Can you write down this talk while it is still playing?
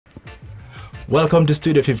Welcome to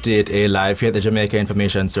Studio 58A Live here at the Jamaica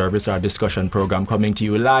Information Service, our discussion program coming to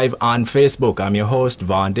you live on Facebook. I'm your host,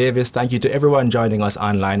 Vaughn Davis. Thank you to everyone joining us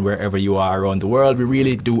online wherever you are around the world. We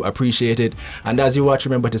really do appreciate it. And as you watch,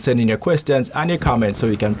 remember to send in your questions and your comments so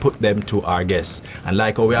we can put them to our guests. And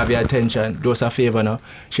like how we have your attention, do us a favor now,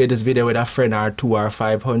 share this video with a friend or 2 or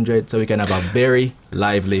 500 so we can have a very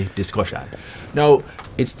lively discussion. Now,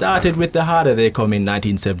 it started with the Harder They Come in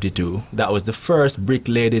 1972. That was the first brick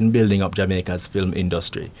laid in building up Jamaica's film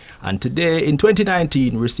industry. And today, in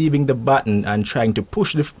 2019, receiving the baton and trying to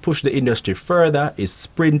push the industry further is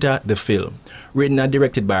Sprinter the Film, written and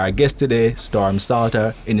directed by our guest today, Storm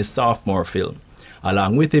Saulter, in his sophomore film.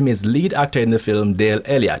 Along with him is lead actor in the film, Dale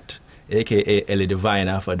Elliot, aka Ellie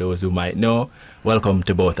Diviner, for those who might know. Welcome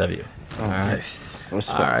to both of you. Oh, nice.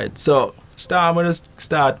 All right, so I'm going to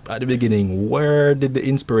start at the beginning. Where did the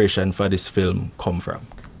inspiration for this film come from?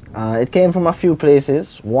 It came from a few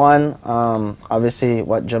places. One, obviously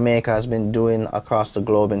what Jamaica has been doing across the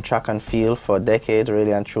globe in track and field for decades,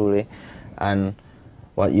 really and truly. And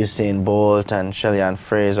what Usain Bolt and Shelley-Ann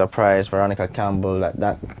Fraser-Price, Veronica Campbell,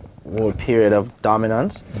 that whole period of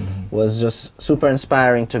dominance was just super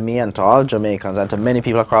inspiring to me and to all Jamaicans and to many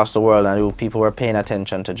people across the world, and who people were paying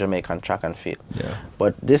attention to Jamaican track and field. Yeah.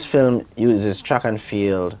 But this film uses track and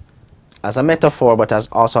field as a metaphor, but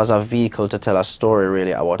also as a vehicle to tell a story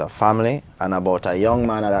really about a family and about a young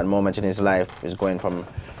man at that moment in his life. He's going from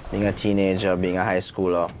being a teenager, being a high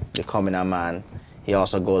schooler, becoming a man. He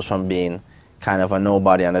also goes from being kind of a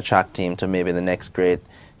nobody on the track team to maybe the next great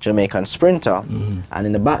Jamaican sprinter. And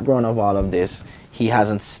in the background of all of this, he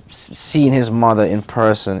hasn't seen his mother in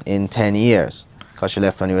person in 10 years because she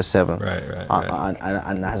left when he was 7. Right.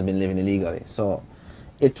 And has been living illegally. So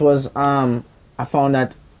it was, I found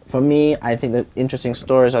that for me, I think that interesting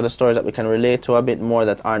stories are the stories that we can relate to a bit more,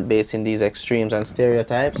 that aren't based in these extremes and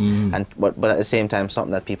stereotypes, but at the same time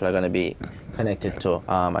something that people are going to be connected to,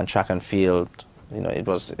 and track and field. You know,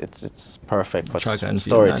 it's perfect for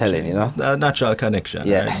storytelling, you know? A natural connection,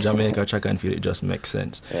 yeah. Right? Jamaica, track and field, it just makes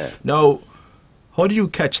sense. Yeah. Now, how do you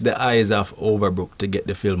catch the eyes of Overbrook to get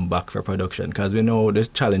the film back for production? Because we know there's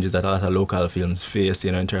challenges that a lot of local films face,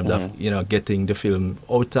 you know, in terms of, you know, getting the film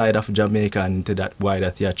outside of Jamaica and into that wider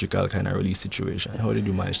theatrical kind of release situation. How did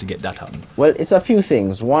you manage to get that happen? Well, it's a few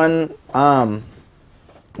things. One,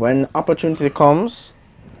 when opportunity comes,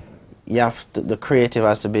 you have to, the creative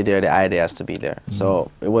has to be there, the idea has to be there.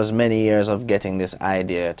 So it was many years of getting this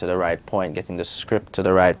idea to the right point, getting the script to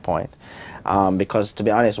the right point. Because to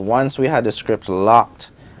be honest, once we had the script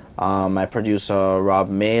locked, my producer Rob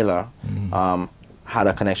Mailer had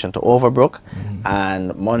a connection to Overbrook,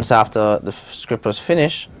 and months after the script was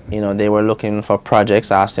finished, you know, they were looking for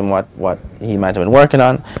projects. I asked him what he might have been working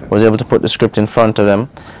on, was able to put the script in front of them.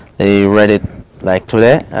 They read it like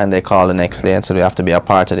today, and they called the next day and said we have to be a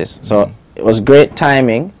part of this. So it was great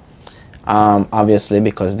timing, obviously,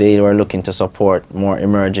 because they were looking to support more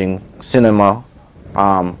emerging cinema,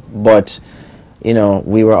 but you know,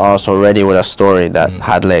 we were also ready with a story that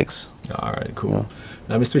had legs. All right, cool. Yeah.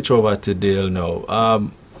 Let me switch over to Dale now.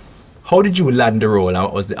 How did you land the role, and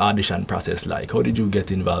what was the audition process like? How did you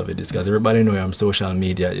get involved with this? Because everybody know you're on social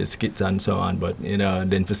media, your skits and so on, but you know,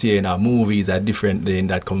 then for seeing our movies are different than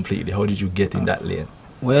that completely. How did you get in that lane?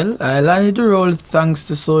 Well, I landed the role thanks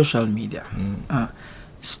to social media.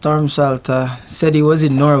 Storm Saulter said he was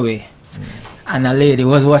in Norway, and a lady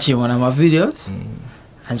was watching one of my videos,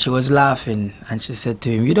 and she was laughing, and she said to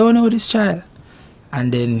him, "You don't know this child?"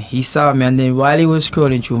 And then he saw me, and then while he was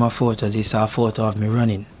scrolling through my photos, he saw a photo of me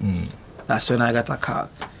running. That's when I got a call.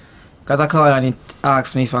 And it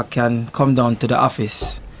asked me if I can come down to the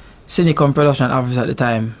office, Cinicom production office at the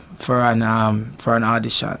time, for an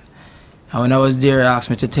audition. And when I was there, he asked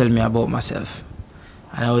me to tell me about myself.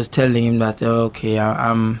 And I was telling him that, okay,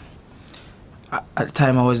 at the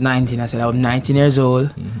time I was 19. I said I was 19 years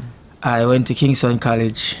old. I went to Kingston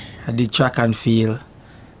College. I did track and field,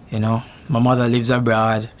 you know. My mother lives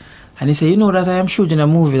abroad. And he said, you know that I am shooting a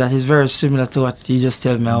movie that is very similar to what you just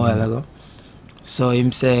told me a while ago. So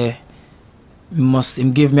him say,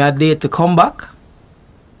 him give me a date to come back.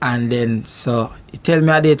 And then, so he tell me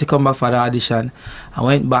a date to come back for the audition. I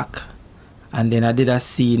went back, and then I did a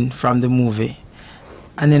scene from the movie.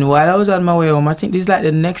 And then while I was on my way home, I think this like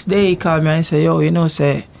the next day, he called me and he said, yo, you know,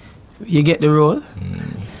 say, you get the role.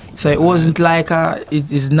 So it wasn't like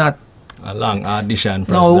it is not a long audition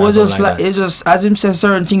process. No, it was just like it just, as him said,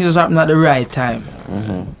 certain things just happened at the right time.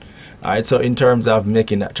 All right, so in terms of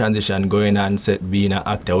making that transition, going on set, being an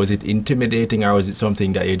actor, was it intimidating, or was it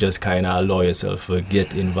something that you just kind of allow yourself to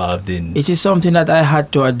get involved in? It is something that I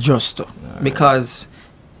had to adjust to, because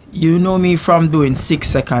you know me from doing 6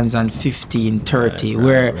 seconds and 15, 30, Right,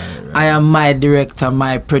 where right. I am my director,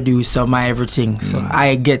 my producer, my everything. So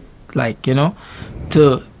I get like, you know,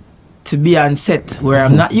 to be on set where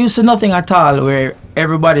I'm not used to nothing at all, where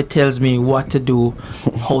everybody tells me what to do,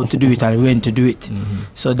 how to do it, and when to do it.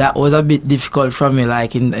 So that was a bit difficult for me,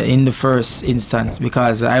 like in the first instance,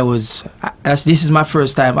 because this is my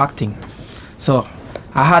first time acting. So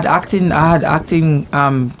I had acting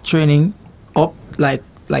training up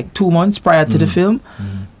like 2 months prior to the film,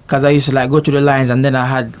 because I used to like go to the lines, and then I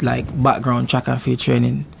had like background track and field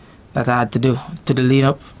training that I had to do to the lean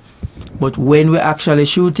up. But when we're actually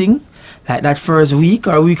shooting, like that first week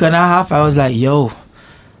or week and a half, I was like, yo,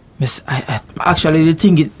 I actually the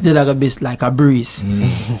thing it did like a bit like a breeze.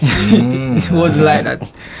 It was like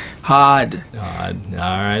that hard. All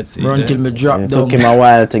right. See Run till me drop It down. took him a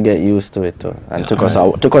while to get used to it too, and took us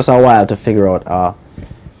a while to figure out our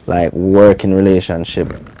like working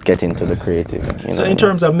relationship, getting to the creative. You So know? in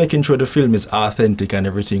terms of making sure the film is authentic and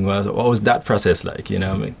everything, what was that process like? You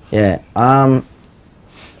know what I mean? Yeah.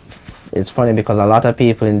 It's funny because a lot of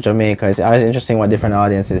people in Jamaica, it's always interesting what different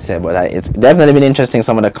audiences say, but it's definitely been interesting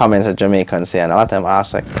some of the comments that Jamaicans say, and a lot of them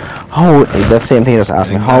ask like, how, that same thing just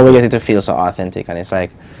asked me, how we get it to feel so authentic, and it's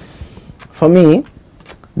like, for me,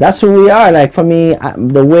 that's who we are. Like for me,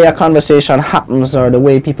 the way a conversation happens, or the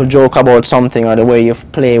way people joke about something, or the way you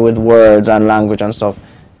play with words and language and stuff,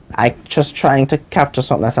 I just trying to capture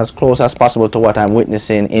something that's as close as possible to what I'm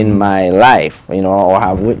witnessing in my life, you know, or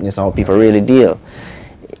have witnessed how people really deal,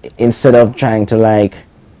 instead of trying to like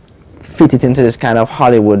fit it into this kind of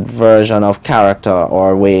Hollywood version of character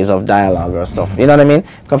or ways of dialogue or stuff. You know what I mean?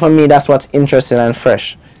 Because for me, that's what's interesting and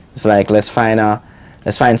fresh. It's like let's find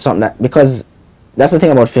something that, because that's the thing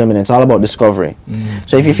about filming, it's all about discovery.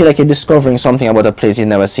 So if you feel like you're discovering something about a place you've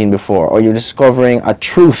never seen before, or you're discovering a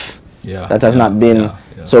truth that has not been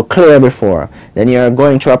so clear before, then you're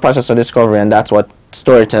going through a process of discovery, and that's what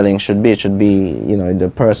storytelling should be. It should be, you know, the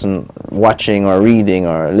person watching or reading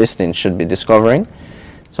or listening should be discovering.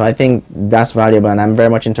 So I think that's valuable, and I'm very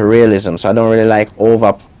much into realism, so I don't really like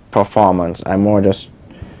over performance. I more just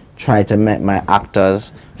try to make my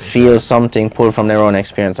actors feel something, pull from their own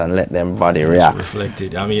experience, and let them body react.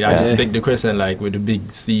 Reflected. I mean, I just picked the question, like with the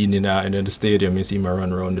big scene in the stadium, you see me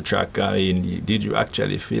run around the track. I mean, did you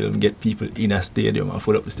actually get people in a stadium and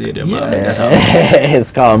fill up the stadium?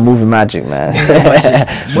 It's called movie magic, man.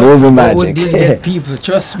 Movie magic. We did get people,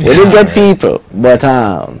 trust me. We didn't get people, but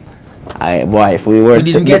if we were, We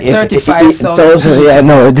didn't get 35,000. Yeah,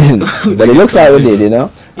 no, it didn't. But it looks like we did, you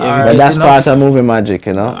know. Yeah, but that's enough. part of movie magic,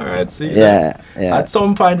 you know. All right, see. Yeah. At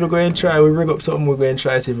some point, we're going to try. We bring up something. We're going to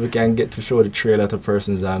try see if we can get to show the trailer to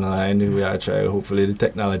persons online. We are trying. Hopefully, the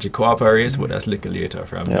technology cooperates, but that's a little later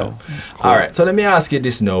from now. Cool. All right. So let me ask you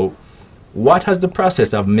this now: what has the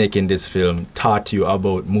process of making this film taught you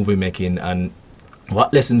about movie making, and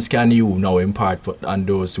what lessons can you now impart on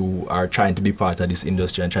those who are trying to be part of this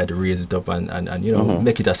industry and try to raise it up and you know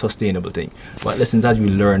make it a sustainable thing? What lessons have you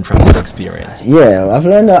learned from this experience? Yeah, I've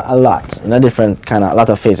learned a lot in a lot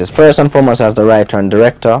of phases. First and foremost, as the writer and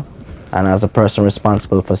director, and as the person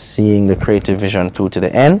responsible for seeing the creative vision through to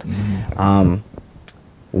the end.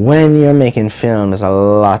 When you're making film, there's a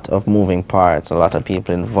lot of moving parts, a lot of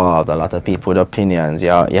people involved, a lot of people with opinions.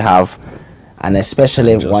 You have. And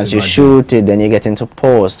especially once you shoot it, then you get into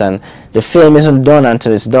post, and the film isn't done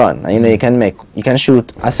until it's done. And, you know, you can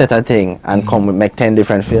shoot a set of thing and make 10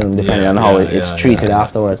 different films depending on how it's treated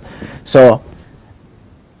afterwards. So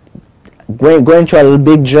going through a little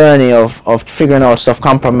big journey of figuring out stuff,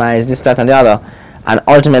 compromise, this, that, and the other, and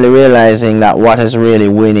ultimately realizing that what is really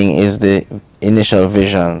winning is the initial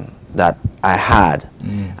vision that I had,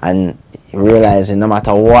 and realizing no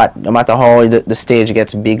matter how the stage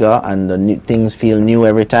gets bigger and the things feel new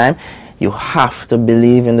every time, you have to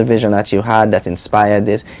believe in the vision that you had that inspired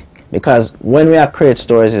this, because when we create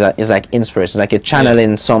stories, it's like inspiration. It's like you're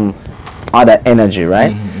channeling some other energy,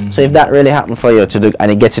 right? So if that really happened for you to do, and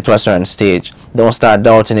it gets you to a certain stage, don't start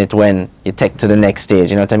doubting it when you take to the next stage.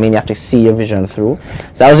 You know what I mean? You have to see your vision through.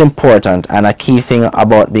 So that was important, and a key thing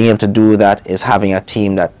about being able to do that is having a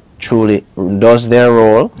team that truly does their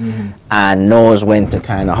role and knows when to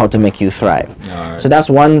how to make you thrive. So that's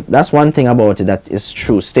one thing about it that is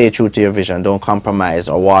true. Stay true to your vision. Don't compromise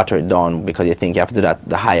or water it down because you think you have to do that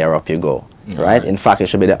the higher up you go, right? In fact, it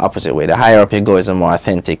should be the opposite way. The higher up you go is the more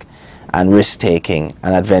authentic and risk-taking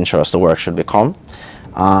and adventurous the work should become.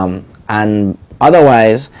 And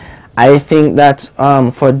otherwise, I think that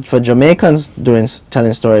for Jamaicans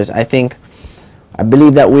telling stories, I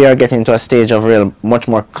believe that we are getting to a stage of much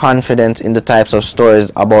more confidence in the types of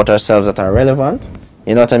stories about ourselves that are relevant.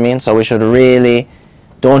 You know what I mean? So we should really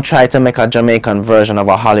don't try to make a Jamaican version of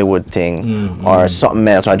a Hollywood thing or something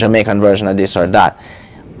else, or a Jamaican version of this or that.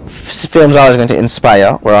 Films are always going to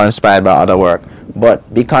inspire. We're all inspired by other work.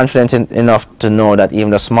 But be confident enough to know that even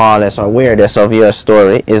the smallest or weirdest of your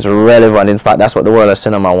story is relevant. In fact, that's what the world of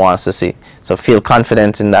cinema wants to see. So feel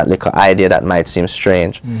confident in that little idea that might seem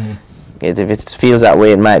strange. If it feels that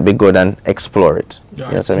way, it might be good, and explore it. Yeah,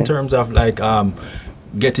 you know what I mean? in terms of like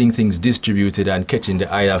getting things distributed and catching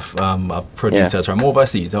the eye of producers from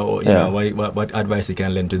overseas, so you know, what advice you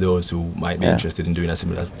can lend to those who might be interested in doing a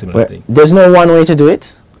similar thing? There's no one way to do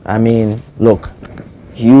it. I mean, look,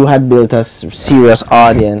 you had built a serious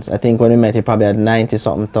audience. I think when we met, you probably had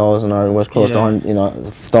 90-something thousand, or it was close to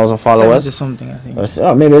 1,000 followers. 70 something, I think.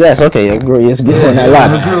 Oh, maybe less. Okay, he's growing a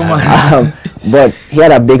lot. But he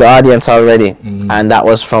had a big audience already, and that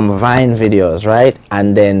was from Vine videos, right?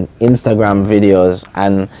 And then Instagram videos,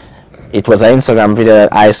 and it was an Instagram video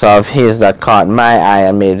that I saw of his that caught my eye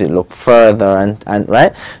and made it look further, and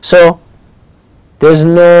right? So there's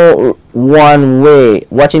no one way.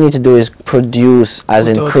 What you need to do is produce, as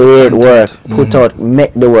in create work, put out,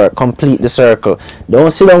 make the work, complete the circle.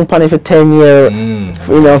 Don't sit down upon it for 10 years,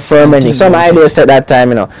 you know, fermenting. Some ideas at that time,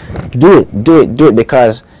 you know. Do it,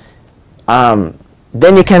 because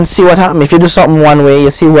then you can see what happens. If you do something one way,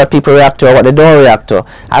 you see what people react to or what they don't react to.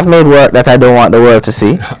 I've made work that I don't want the world to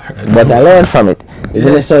see, but I learned from it.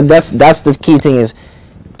 So that's the key thing is,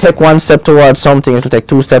 take one step towards something, it'll take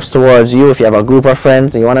 2 steps towards you. If you have a group of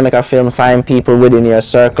friends and you want to make a film, find people within your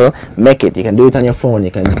circle, make it. You can do it on your phone.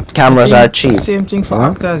 Cameras are cheap. Same thing for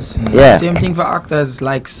actors. Yeah. Same thing for actors.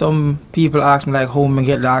 Like, some people ask me, like, how me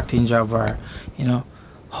get the acting job, or, you know,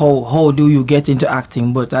 how do you get into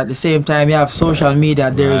acting? But at the same time, you have social media.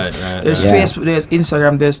 There's Facebook, there's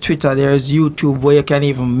Instagram, there's Twitter, there's YouTube, where you can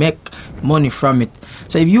even make money from it.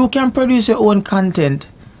 So if you can produce your own content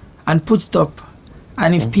and put it up,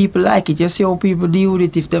 and if people like it, you see how people deal with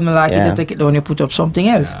it. If they don't like it, you take it down, you put up something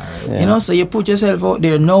else. You know, so you put yourself out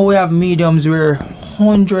there. Now we have mediums where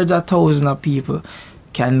hundreds of thousands of people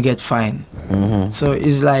can get fined. So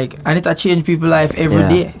it's like, and it change people's life every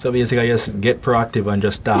day. So basically, just get proactive and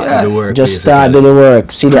just start the work. Just start the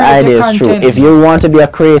work. See, the idea is true. If you want to be a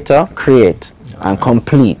creator, create and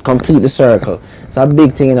complete the circle. It's a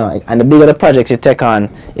big thing, you know, and the bigger the projects you take on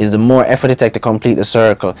is the more effort you take to complete the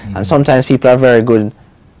circle. And sometimes people are very good,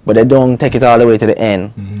 but they don't take it all the way to the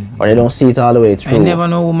end, or they don't see it all the way through. You never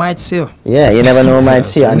know who might see you. Yeah, you never know who might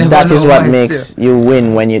see you, and that is what makes you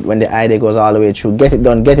win when the idea goes all the way through. Get it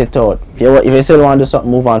done, get it out. If you still want to do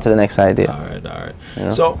something, move on to the next idea. All right. You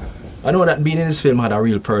know? So I know that being in this film had a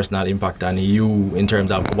real personal impact on you in terms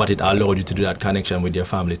of what it allowed you to do that connection with your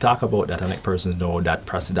family. Talk about that and let persons know that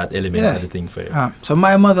element of the thing for you. So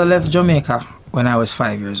my mother left Jamaica when I was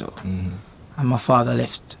 5 years old. And my father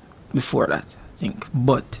left before that, I think.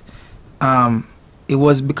 But it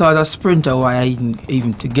was because of Sprinter why I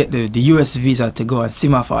even to get the US visa to go and see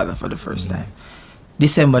my father for the first time.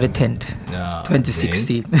 December the 10th,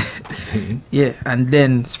 2016. Yeah, and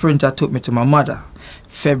then Sprinter took me to my mother,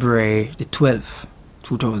 February the 12th,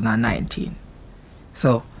 2019.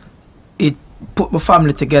 So it put my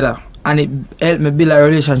family together, and it helped me build a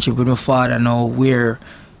relationship with my father now, where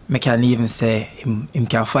I can even say him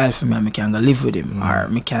can file for me and I can go live with him, or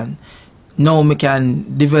I can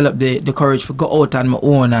develop the courage to go out on my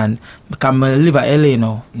own, and I can live at LA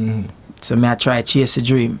now. So I try to chase a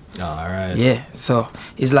dream. Alright. Yeah, so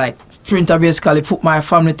it's like Sprinter basically put my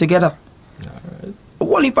family together. Alright.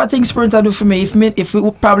 What heap of things Sprinter do for me? If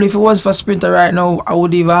it was for Sprinter right now, I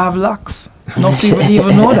would even have locks. No people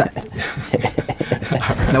even know that.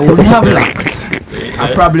 I wouldn't have locks.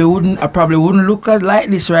 I probably wouldn't look like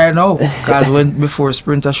this right now. Because before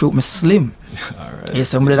Sprinter shoot me slim. Alright. Yeah,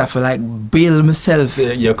 somebody that feel like build myself.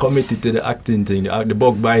 So you're committed to the acting thing, the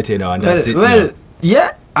bug biting now, and that's it. Well,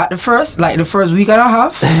 yeah. At the first week and a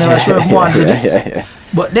half, I'm never sure if I want to do this.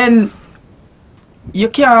 But then you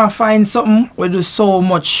can't find something where do so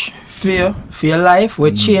much for your life, where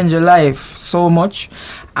change your life so much,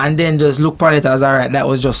 and then just look at it as, alright, that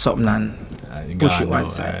was just something, and push it one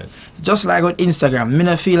side. Right. Just like with Instagram,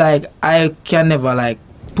 I feel like I can never like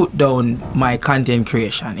put down my content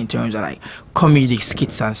creation in terms of like comedy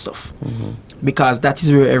skits and stuff, because that is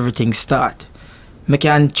where everything starts. I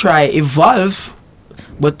can try evolve.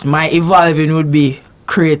 But my evolving would be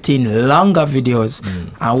creating longer videos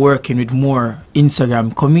and working with more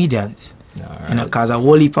Instagram comedians. You know, because a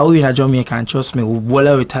whole heap of we in Jamaica, and trust me, we're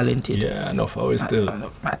very talented. Yeah, enough. I always still.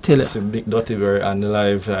 I tell you. Some big Dirty Bear on the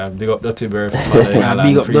live. Big up Dirty Bear.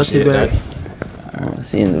 Big up Dirty Bear.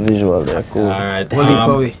 Seeing the visual there, cool.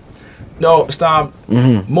 Alright. No, Storm,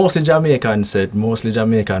 mostly Jamaican set, mostly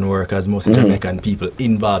Jamaican workers, mostly Jamaican people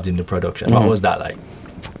involved in the production. What was that like?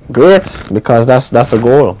 Great, because that's the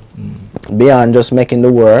goal. Beyond just making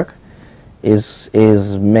the work, is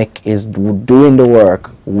doing the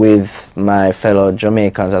work with my fellow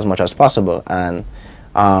Jamaicans as much as possible, and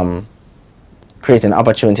creating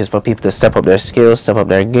opportunities for people to step up their skills, step up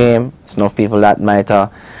their game. There's enough people that might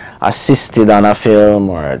assisted on a film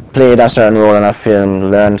or played a certain role in a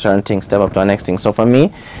film, learn certain things, step up to the next thing. So for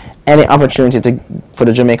me, any opportunity for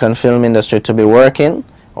the Jamaican film industry to be working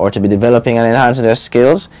or to be developing and enhancing their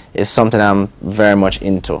skills is something I'm very much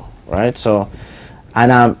into, right? So,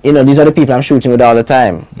 and you know, these are the people I'm shooting with all the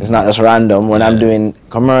time. It's not just random. When I'm doing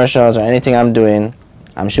commercials or anything I'm doing,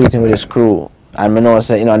 I'm shooting with this crew. And I know,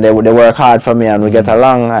 you know, they work hard for me and we get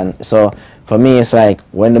along. And so for me, it's like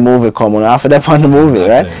when the movie comes, we have to depend on the movie,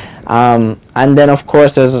 right? And then of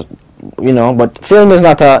course there's, you know, but film is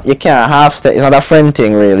not you can't half-step. It's not a friend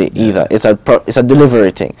thing really either. It's a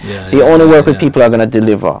delivery thing. So you only work with people who are gonna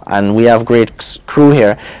deliver, and we have great crew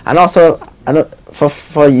here. And also,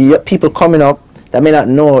 for people coming up that may not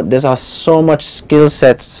know, there's so much skill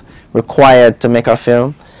set required to make a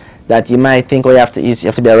film that you might think, oh, you have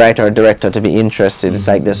to be a writer or a director to be interested. It's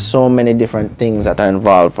like there's so many different things that are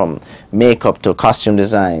involved, from makeup to costume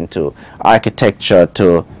design to architecture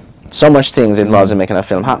to so much things involved in making a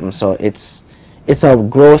film happen. So it's a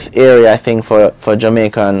growth area, I think, for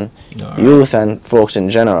Jamaican youth and folks in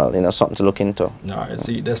general, you know, something to look into. Alright,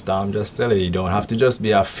 see, this time, just tell you don't have to just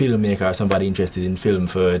be a filmmaker or somebody interested in film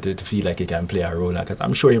to feel like you can play a role. Because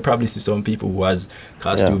I'm sure you probably see some people who was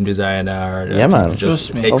costume designer, man,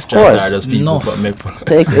 just of extras, course. or just people.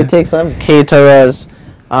 It takes some caterers.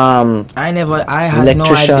 I had no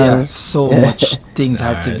idea so much things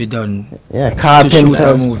had to be done. Yeah,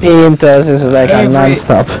 carpenters, painters. This is like a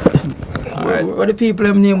non-stop. What the people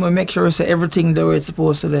them name? We make sure we say everything the way it's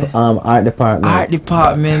supposed to be. Art department. Art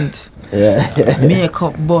department.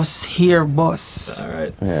 Makeup boss, hair boss. All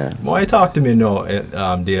right. Yeah. Why talk to me now,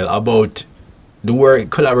 Dale, about the work,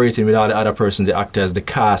 collaborating with all the other persons, the actors, the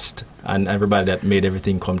cast, and everybody that made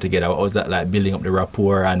everything come together. What was that like, building up the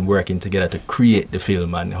rapport and working together to create the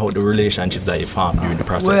film, and how the relationships that you formed during the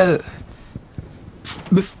process? Well,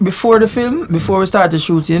 before the film, before we started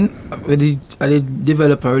shooting, I did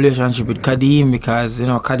develop a relationship with Kadeem, because, you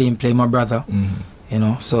know, Kadeem played my brother. You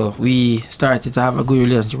know, so we started to have a good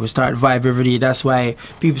relationship. We started vibe every day. That's why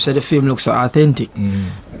people say the film looks so authentic.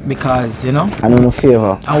 Because, you know, I don't know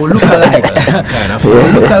favor. I would look alike.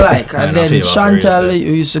 Look alike. And then Chantal, we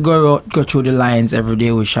used to go through the lines every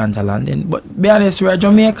day with Chantal. And then, but be honest, we are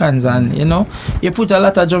Jamaicans, and you know, you put a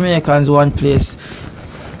lot of Jamaicans one place,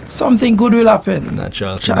 something good will happen.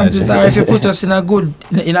 Chances are, if you put us in a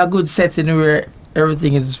good setting where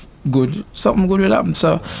everything is good, something good will happen.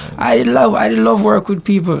 So I love work with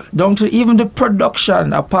people. Down to even the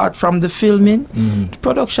production, apart from the filming, the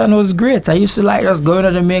production was great. I used to like just going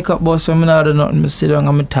to the makeup bus when I do nothing. I sit down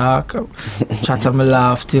and I talk, chat and I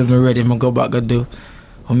laugh till me ready. I go back and do.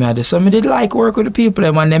 So I did like work with the people,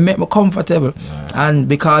 and they make me comfortable. And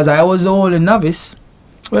because I was the only novice,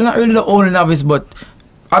 well, not really the only novice, but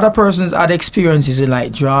other persons had experiences in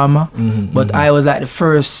like drama, but I was like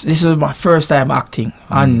this was my first time acting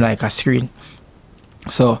on like a screen.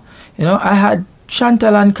 So, you know, I had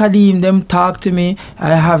Chantal and Kadeem, them talk to me.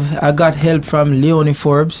 I got help from Leonie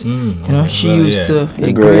Forbes. You know, she used to,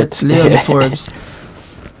 the great Leonie Forbes.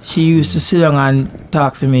 She used to sit down and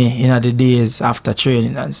talk to me in the days after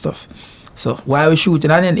training and stuff. So while we shooting,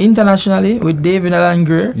 and then internationally with David Alan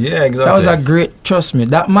Greer, yeah, exactly. That was a great, trust me,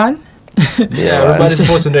 that man. Yeah, everybody's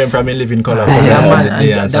supposed to know him from a living color.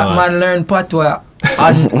 That man learned patois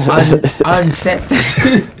on set.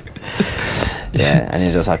 Yeah, and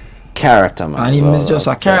he's just a character, man. And he was just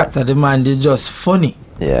a character. The man is just funny.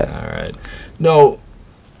 Yeah. All right. Now,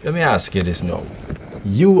 let me ask you this now.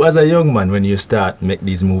 You as a young man, when you start make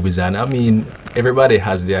these movies, and I mean, everybody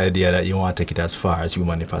has the idea that you want to take it as far as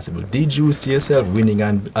humanly possible. Did you see yourself winning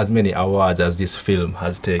as many awards as this film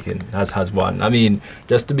has won? I mean,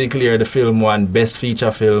 just to be clear, the film won Best Feature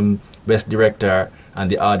Film, Best Director, and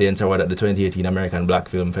the Audience Award at the 2018 American Black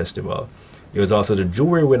Film Festival. It was also the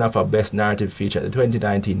jury winner for Best Narrative Feature at the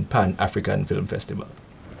 2019 Pan-African Film Festival.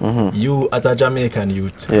 You as a Jamaican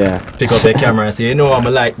youth, pick up the camera and say, you know,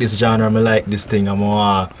 I'm like this genre, I'm like this thing, I'm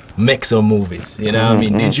gonna make some movies. You know what I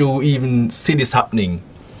mean? Did you even see this happening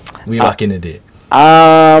way back in the day?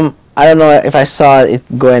 I don't know if I saw it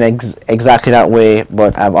going exactly that way,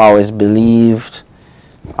 but I've always believed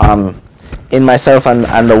in myself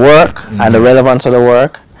and the work and the relevance of the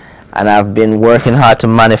work, and I've been working hard to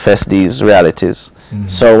manifest these realities.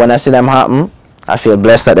 So when I see them happen, I feel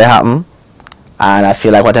blessed that they happen. and I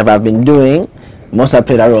feel like whatever I've been doing must have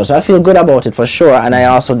played a role. So I feel good about it for sure, and I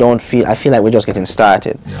also I feel like we're just getting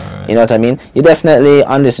started. Yeah, right. You know what I mean? You definitely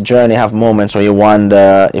on this journey have moments where you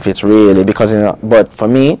wonder if it's really, because, you know, but for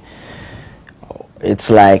me,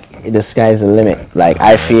 it's like the sky's the limit. Like,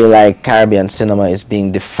 I feel like Caribbean cinema is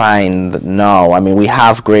being defined now. I mean, we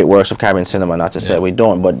have great works of Caribbean cinema, not to say we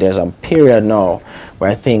don't, but there's a period now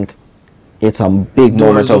where I think it's a big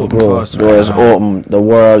moment of growth. Doors open, the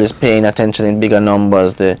world is paying attention in bigger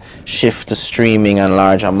numbers, the shift to streaming and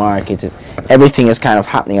larger markets, everything is kind of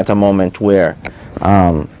happening at a moment where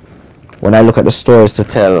when I look at the stories to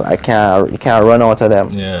tell, you can't run out of them.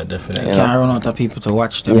 Yeah, definitely. You can't run out of people to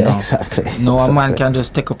watch them. Yeah, now. exactly. No, exactly. a man can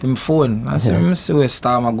just take up his phone and say, let me see where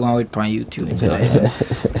star I'm going with on YouTube.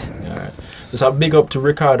 Yeah. So a big up to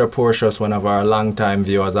Ricardo Portius, one of our long-time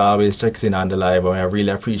viewers. Always checks in on the live, and I really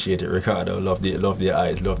appreciate it, Ricardo. Love the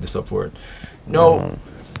eyes, love the support. No,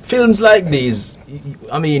 films like these,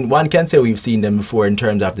 I mean, one can say we've seen them before in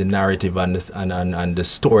terms of the narrative and the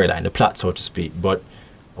storyline, the plot, so to speak. But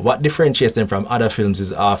what differentiates them from other films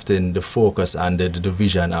is often the focus and the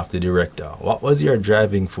vision of the director. What was your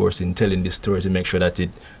driving force in telling this story to make sure that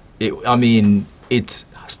it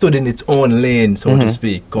stood in its own lane, so to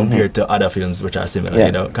speak, compared to other films which are similar?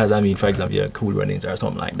 You know, because I mean, for example, yeah, Cool Runnings or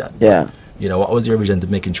something like that. Yeah. You know, what was your vision to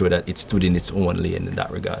making sure that it stood in its own lane in that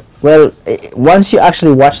regard? Well, once you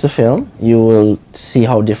actually watch the film, you will see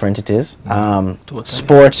how different it is.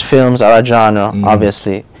 Sports films are a genre,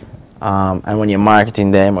 obviously. And when you're marketing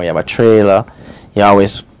them or you have a trailer, you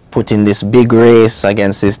always put in this big race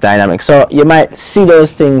against this dynamic. So you might see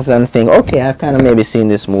those things and think, okay, I've kind of maybe seen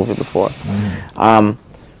this movie before.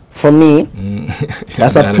 For me,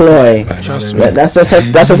 that's a ploy. That's just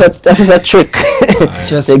a trick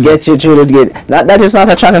to get you through the gate. That is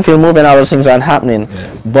not a track and field movie and all those things aren't happening.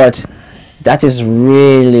 But that is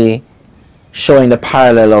really showing the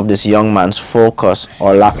parallel of this young man's focus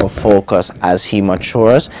or lack of focus as he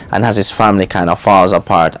matures and as his family kind of falls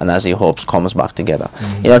apart and as he hopes comes back together.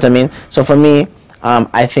 You know what I mean? So for me,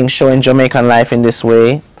 I think showing Jamaican life in this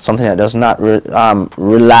way, something that does not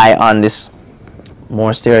rely on this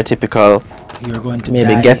more stereotypical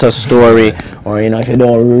maybe ghetto story, or, you know, if you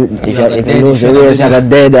don't, if you lose the race, you have a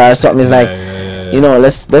dead or something. It's like, you know,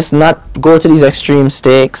 let's not go to these extreme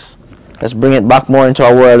stakes. Let's bring it back more into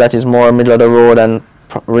a world that is more middle of the road and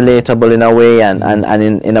relatable in a way, and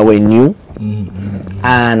in a way new.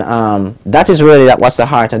 And that is really what's the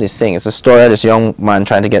heart of this thing. It's a story of this young man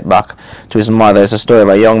trying to get back to his mother. It's a story of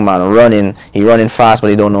a young man running. He's running fast,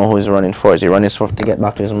 but he don't know who he's running for. Is he running to get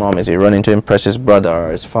back to his mom? Is he running to impress his brother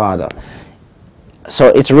or his father? So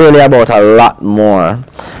it's really about a lot more.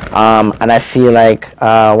 And I feel like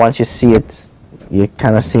once you see it, you're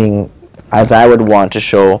kind of seeing, as I would want to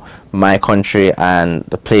show my country and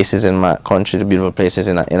the places in my country, the beautiful places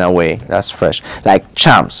in a way that's fresh, like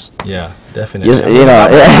Champs. Yeah, definitely. You know,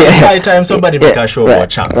 it's high time somebody make a show about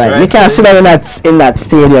Champs, right? You can't sit down in that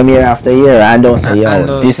stadium year after year and don't say,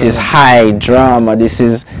 yo, this is high drama. This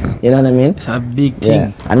is, you know what I mean? It's a big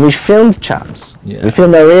thing. And we filmed Champs. We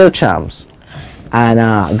filmed the real Champs,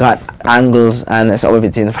 and got angles and so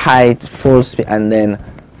everything high, full speed, and then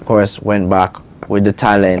of course went back with the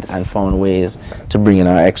talent and found ways to bring in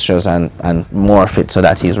our extras and morph it so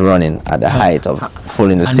that he's running at the height of full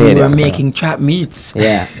in the stadium. And we were making trap meets.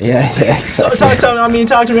 Yeah. So talk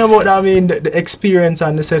to me about, the experience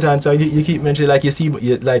and the set. And so you keep mentioning, like, you see,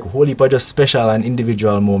 like, whole heap of just special and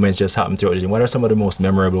individual moments just happen throughout the game. What are some of the most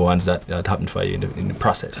memorable ones that happened for you in the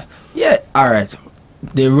process? Yeah, all right.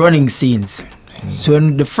 The running scenes. So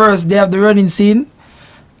in the first day of the running scene,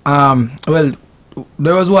 well,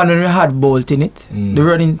 there was one when we had Bolt in it. The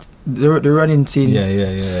running scene.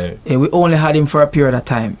 Yeah. We only had him for a period of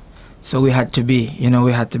time, so we had to be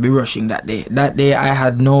rushing that day. That day I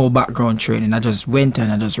had no background training. I just went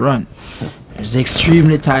and I just run. I was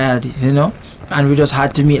extremely tired, and we just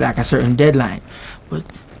had to meet like a certain deadline. But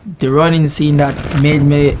the running scene that made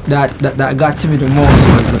me that got to me the most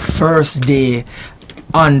was the first day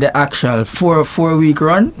on the actual four-week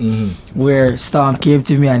run, where Storm came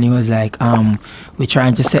to me and he was like, we're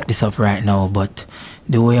trying to set this up right now, but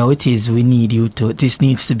the way how it is, we need you to, this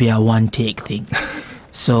needs to be a one-take thing.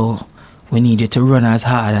 So we need you to run as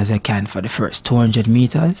hard as you can for the first 200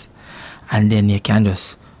 meters, and then you can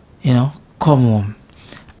just, come home.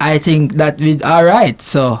 I think that we all right.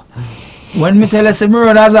 So when me tell us me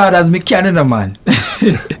run as hard as me can, man,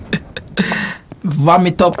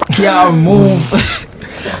 vomit up, can't move.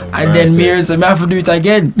 And then mirrors, I have to do it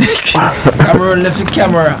again. Cameron left the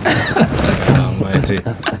camera. Almighty.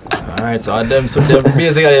 Alright, so them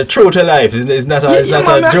basically true to life. It's not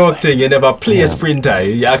a joke thing. You never play a sprinter.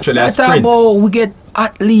 You actually a sprint. We get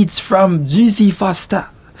athletes from GC Foster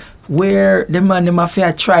where the man them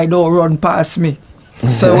affair try to run past me.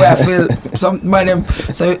 So where I feel some man them.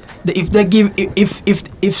 So if they give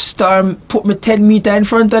if Storm put me 10 meters in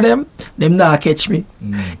front of them not catch me.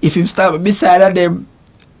 If him start beside of them,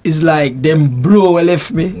 it's like them blow left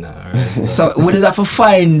me. Right. So we did have to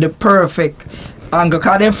find the perfect angle,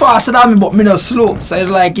 cause they faster than me but me not slow. So it's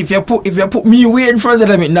like if you put me way in front of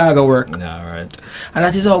them, it not gonna work. Right. And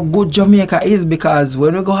that is how good Jamaica is, because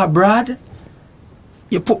when we go abroad,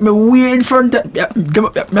 you put me way in front of you have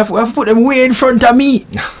to put them way in front of me.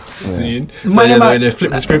 See? So when they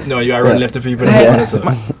flip the script now, you are run left the people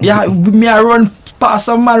me I run past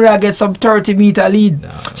some man where I get some 30-meter lead.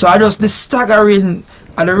 So I just the staggering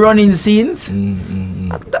and the running scenes.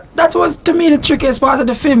 That was to me the trickiest part of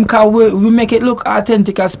the film, because we make it look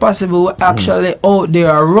authentic as possible. We actually out there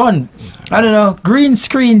a run. I don't know, green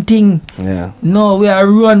screen thing. Yeah. No, we are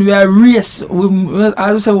run, we are race. I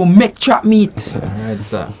would say we make trap meet. Alright,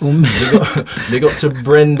 sir. Big up to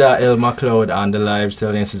Brenda L. McLeod on the live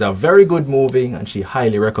telling us it's a very good movie and she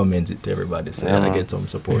highly recommends it to everybody. So I get some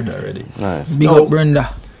support already. Nice. Big up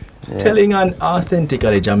Brenda. Yeah. Telling an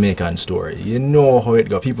authentically Jamaican story, you know how it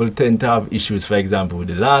goes. People tend to have issues, for example, with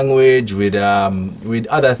the language, with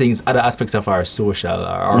other things, other aspects of our social or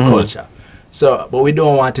our culture. So, but we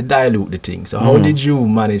don't want to dilute the thing. So, how did you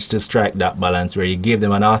manage to strike that balance where you gave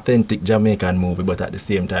them an authentic Jamaican movie, but at the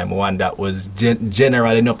same time one that was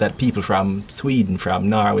general enough that people from Sweden, from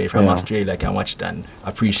Norway, from Australia can watch it and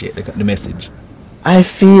appreciate the message? I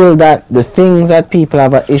feel that the things that people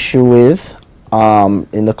have an issue with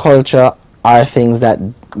in the culture are things that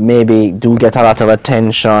maybe do get a lot of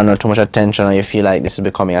attention or too much attention, or you feel like this is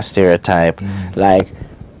becoming a stereotype. Like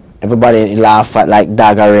everybody laugh at like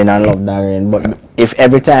daggering and love daggering, but if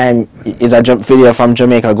every time is a video from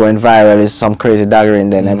Jamaica going viral is some crazy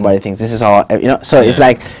daggering, then everybody thinks this is how, you know. So it's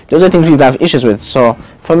like those are things people have issues with. So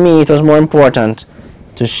for me, it was more important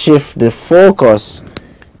to shift the focus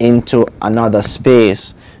into another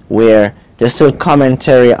space where there's still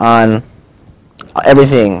commentary on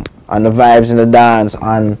everything, on the vibes in the dance,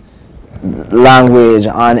 on language,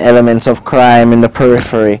 on elements of crime in the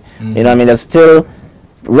periphery. You know what I mean? There's still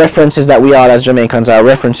references that we all as Jamaicans are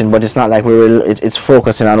referencing, but it's not like it's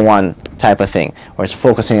focusing on one type of thing, or it's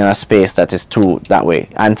focusing in a space that is too that way.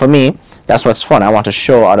 And for me, that's what's fun. I want to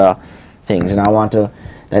show other things, and I want to,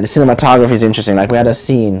 like, the cinematography is interesting. Like we had a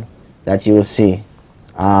scene that you will see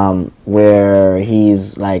where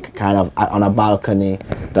he's like kind of on a balcony,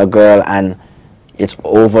 the girl, and it's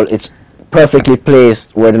perfectly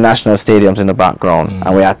placed where the national stadium's in the background,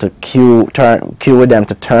 and we had to cue with them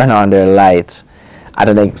to turn on their lights at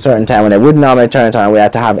a certain time when they wouldn't normally turn it on. We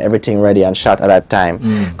had to have everything ready and shot at that time,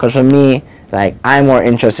 because for me, like, I'm more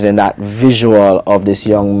interested in that visual of this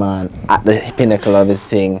young man at the pinnacle of his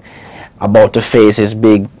thing, about to face his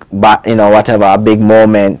big, whatever, a big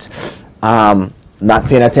moment, not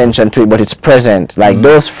paying attention to it, but it's present. Like,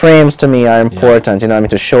 those frames to me are important, you know what I mean,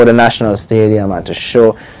 to show the national stadium and to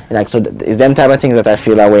show, like, so it's them type of things that I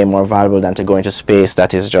feel are way more valuable than to go into space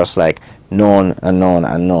that is just like known and known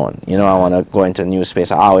and known. You know, I want to go into new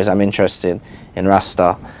space. I'm interested in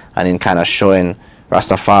Rasta and in kind of showing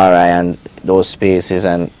Rastafari and those spaces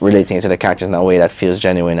and relating to the characters in a way that feels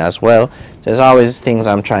genuine as well. There's always things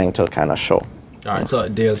I'm trying to kind of show. Alright, so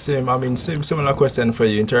Dale, similar question for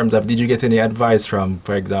you in terms of, did you get any advice from,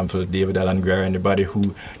 for example, David Alan Grier and anybody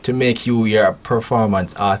to make your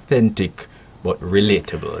performance authentic but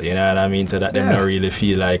relatable, you know what I mean? So that they don't really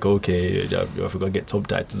feel like, okay, you have to get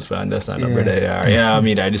subtitles for understand that brother here. Yeah, I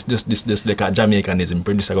mean, this like a Jamaicanism,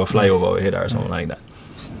 this I go fly over our head or something like that.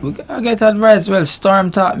 I get advice. Well, Storm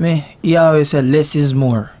taught me, he always said less is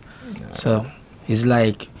more. So it's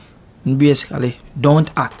like, basically, don't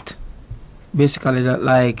act. Basically, that,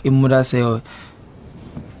 like him would say,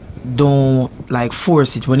 don't like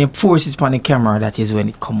force it. When you force it on the camera, that is when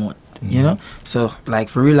it come out. You know. So like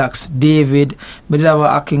for relax, David. We did have an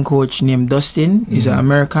acting coach named Dustin. He's an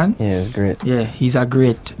American. Yeah, he's great. Yeah, he's a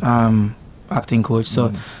great acting coach.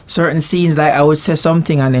 So certain scenes, like I would say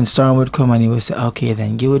something, and then Storm would come and he would say, "Okay,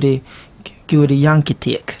 then give it the Yankee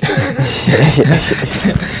take."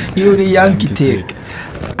 Give it the Yankee take.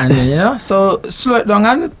 And you know, so slow it down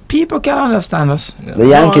and people can understand us. The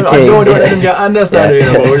Yankee take. I don't know them can understand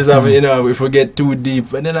it, but we just have, if we get too deep.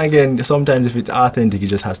 But then again, sometimes if it's authentic, it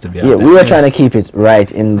just has to be authentic. Yeah, we were trying to keep it right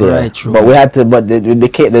in there. Right, true. But we had to, but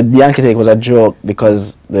the Yankee take was a joke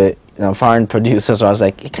because the foreign producers was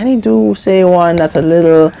like, can you say one that's a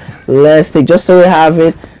little less thick, just so we have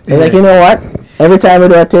it? They're like, you know what? every time we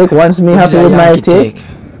do a take, once me happy with my take,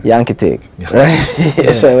 Yankee take. Yeah. Right?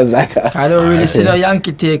 So it was like I don't really see the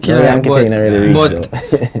Yankee take, you know, Yankee take not really reach but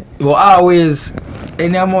we always,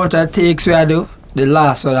 any amount of takes we do, the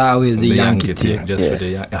last one always the Yankee take. Just for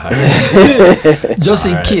the just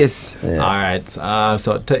in case. Yeah. Alright,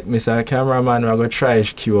 so take Mr. Cameraman, we're going to try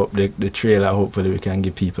to cue up the trailer. Hopefully we can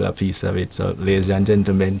give people a piece of it. So ladies and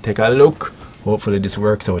gentlemen, take a look. Hopefully this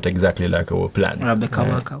works out exactly like our plan. Grab the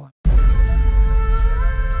cover.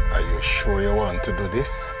 Are you sure you want to do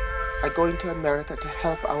this? I'm going to America to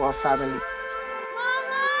help our family.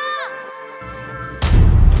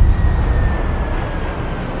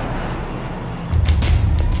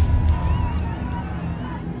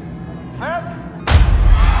 Set.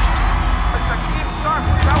 It's a keen sharp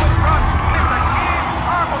who's now in front. It's a keen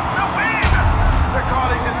sharp who's still win. They're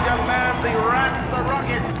calling this young man the Rat the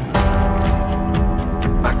Rocket.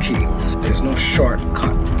 Akeem, there's no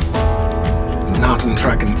shortcut. Not in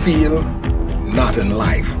track and field, not in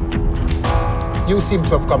life. You seem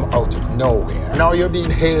to have come out of nowhere. Now you're being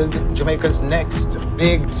hailed Jamaica's next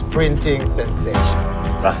big sprinting sensation.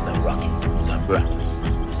 Rasta Rocket is a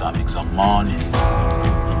brand, so I make some money.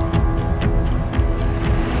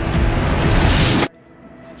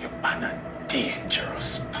 You're on a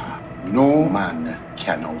dangerous path. No man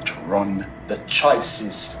can outrun the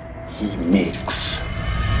choices he makes.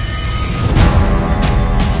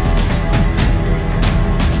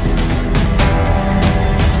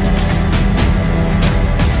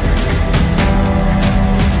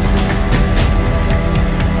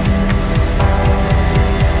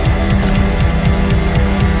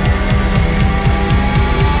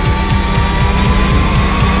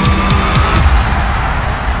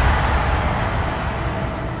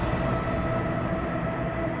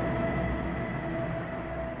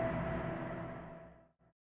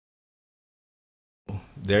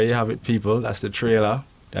 There you have it, people. That's the trailer.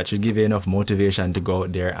 That should give you enough motivation to go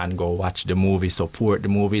out there and go watch the movie, support the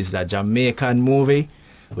movie. It's a Jamaican movie.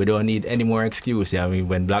 We don't need any more excuse. I mean,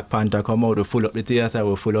 when Black Panther come out, we full up the theater,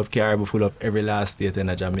 we full up Caribbean, we full up every last state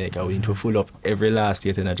in Jamaica. We need to full up every last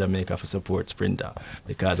state in Jamaica for support Sprinter.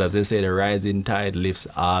 Because as they say, the rising tide lifts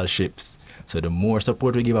all ships. So the more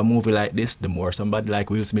support we give a movie like this, the more somebody like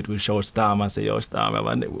Will Smith will show Storm and say, yo, Storm,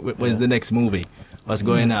 when's the next movie? What's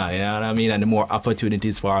going on? You know what I mean? And the more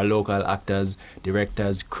opportunities for our local actors,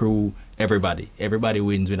 directors, crew, everybody. Everybody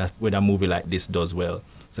wins when a movie like this does well.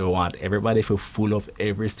 So we want everybody to full of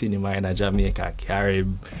every cinema in Jamaica.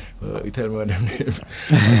 Carib, tell me what them name.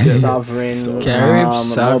 Sovereign, Carib,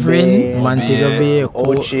 Sovereign, Montego Bay,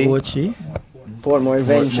 Ochi. Portmore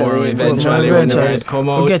eventually. When the ride come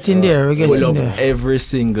out. We're getting there. Full of every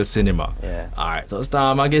single cinema. Yeah. Alright, so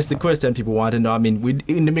Storm, I guess the question people want to know, I mean, we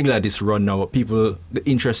in the middle of this run now, people, the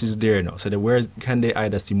interest is there now. So where can they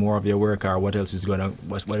either see more of your work or what else is going on?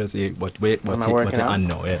 What else? What on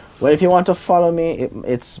now? Yeah. Well, if you want to follow me,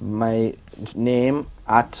 it's my name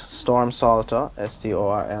at Storm Saulter,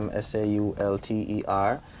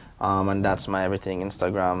 StormSaulter, and that's my everything,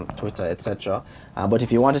 Instagram, Twitter, etc. But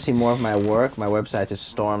if you want to see more of my work, my website is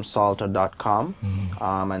stormsalter.com,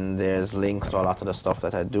 and there's links to a lot of the stuff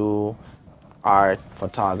that I do, art,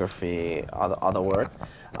 photography, other work.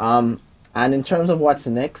 And in terms of what's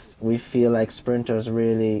next, we feel like Sprinter's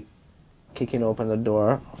really kicking open the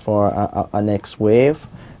door for a next wave.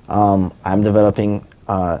 I'm developing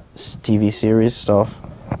TV series stuff,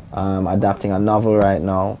 adapting a novel right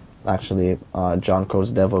now. Actually, John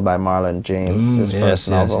Crow's Devil by Marlon James, his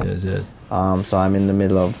first novel. Yes. So I'm in the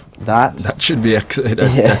middle of that. That should be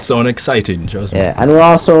that sounds exciting. Trust me. Yeah, and we're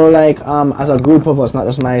also like as a group of us, not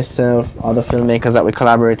just myself, other filmmakers that we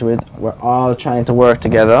collaborate with. We're all trying to work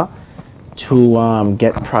together to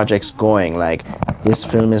get projects going. Like this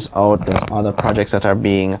film is out. There's other projects that are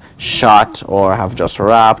being shot or have just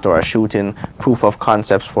wrapped or are shooting proof of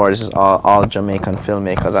concepts for. This is all Jamaican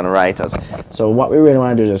filmmakers and writers. So what we really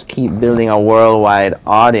want to do is just keep building a worldwide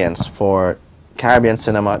audience for Caribbean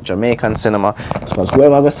cinema, Jamaican cinema. So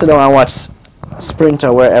whoever goes sit down and watch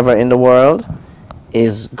Sprinter wherever in the world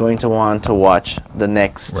is going to want to watch the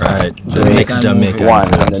next Jamaican one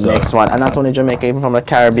and the next one, and not only Jamaica, even from a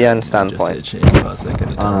Caribbean standpoint.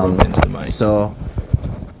 So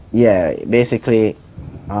yeah, basically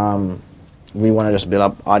we want to just build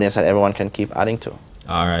up audience that everyone can keep adding to.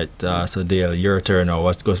 All right, so Dale, your turn now.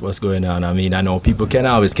 What's going on? I mean, I know people can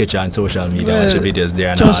always catch you on social media, watch your videos there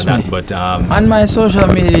and all that, but on my social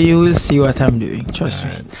media you will see what I'm doing. Trust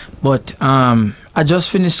me. But I just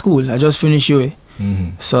finished school. I just finished UA.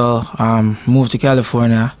 So moved to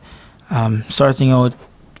California.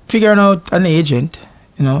 Figuring out an agent.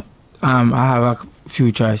 You know, I have a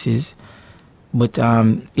few choices, but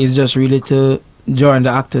it's just really to join the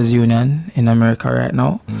Actors Union in America right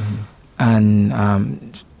now, and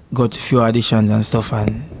go to a few auditions and stuff,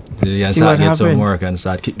 and You can see start what get some happens. work and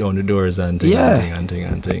start kick down the doors and thing Yeah. and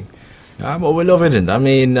thing. Yeah, but we love it. I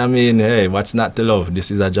mean, hey, what's not to love?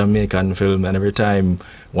 This is a Jamaican film, and every time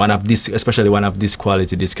especially one of this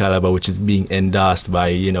quality, this caliber, which is being endorsed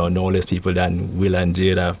by, no less people than Will and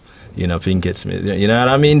Jada, Pinkett Smith, you know what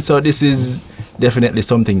I mean? So this is definitely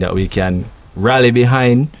something that we can rally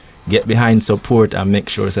behind, get behind, support, and make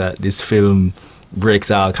sure that this film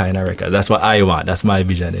breaks all kind of records. That's what I want. That's my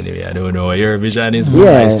vision anyway. I don't know what your vision is, but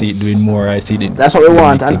I see it doing more. I see it. That's what we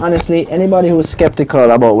want. And honestly, anybody who's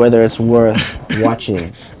skeptical about whether it's worth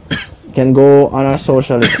watching can go on our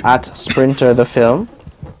social. It's at Sprinter the Film.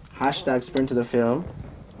 Hashtag Sprinter the Film.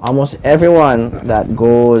 Almost everyone that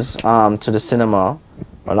goes to the cinema,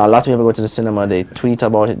 well, a lot of people go to the cinema, they tweet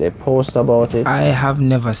about it, they post about it. I have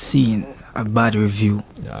never seen a bad review.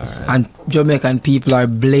 Alright. And Jamaican people are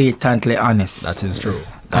blatantly honest. That is true.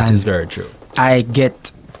 That is very true. I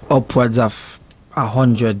get upwards of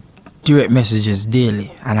 100 direct messages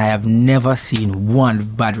daily, and I have never seen one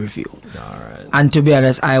bad review. Alright. And to be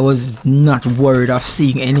honest, I was not worried of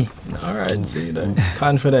seeing any. Alright, see that.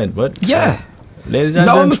 Confident, but Yeah. ladies and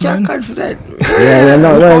No, I'm gentlemen. confident.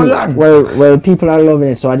 Well, people are loving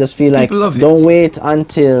it, so I just feel like People love it. don't wait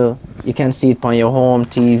until you can see it on your home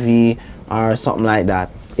TV or something like that.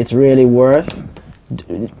 It's really worth.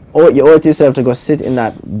 You owe it yourself to go sit in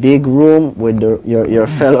that big room with your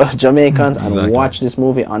fellow Jamaicans and Exactly. watch this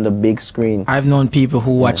movie on the big screen. I've known people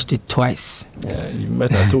who watched it twice. Yeah, you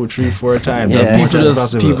met her 2, 3, 4 times. Yeah. As much as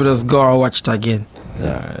possible. People just go and watch it again.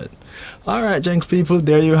 Alright, Jenks people,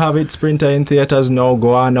 there you have it. Sprinter in theaters now.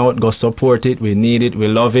 Go on out, go support it. We need it, we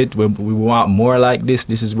love it. We want more like this.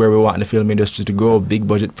 This is where we want the film industry to go. Big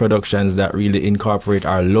budget productions that really incorporate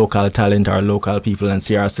our local talent, our local people, and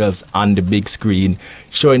see ourselves on the big screen,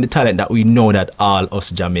 showing the talent that we know that all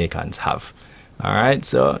us Jamaicans have. Alright,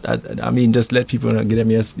 so just let people know, give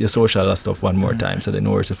them your social stuff one more time so they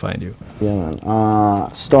know where to find you. Yeah,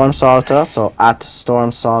 man. Storm Saulter, so at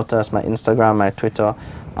Storm Saulter, that's my Instagram, my Twitter.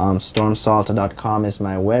 Stormsaulter.com is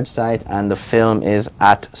my website, and the film is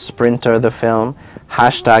at Sprinter the Film.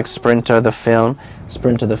 Hashtag Sprinter the Film.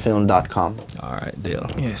 Sprinterthefilm.com. Alright, Dale.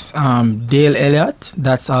 Yes. Dale Elliot.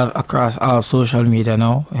 That's across all social media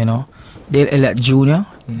now. Dale Elliot Jr.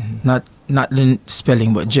 Not the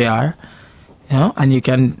spelling, but Jr. And you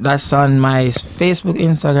can. That's on my Facebook,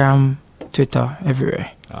 Instagram, Twitter,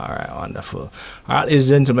 everywhere. Alright, wonderful. Alright, ladies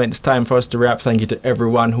and gentlemen, it's time for us to wrap. Thank you to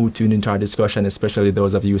everyone who tuned into our discussion, especially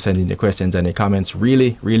those of you sending the questions and the comments.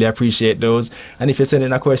 Really, really appreciate those. And if you're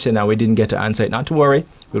sending a question and we didn't get to answer it, not to worry.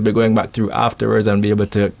 We'll be going back through afterwards and be able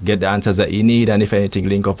to get the answers that you need. And if anything,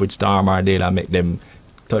 link up with Storm or Dale and make them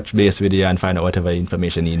touch base with you and find out whatever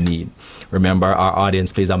information you need. Remember, our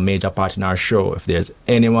audience plays a major part in our show. If there's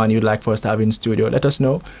anyone you'd like for us to have in studio, let us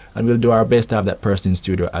know, and we'll do our best to have that person in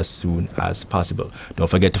studio as soon as possible. Don't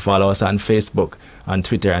forget to follow us on Facebook, on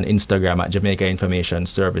Twitter, and Instagram at Jamaica Information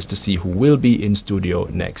Service to see who will be in studio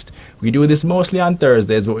next. We do this mostly on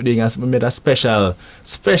Thursdays, but we made a special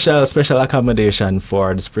accommodation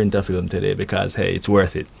for the Sprinter film today because, hey, it's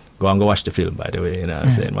worth it. Go and go watch the film, by the way,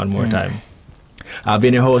 I'm saying one more time. I've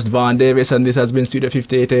been your host, Vaughn Davis, and this has been Studio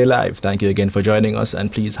 58A Live. Thank you again for joining us,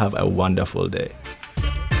 and please have a wonderful day.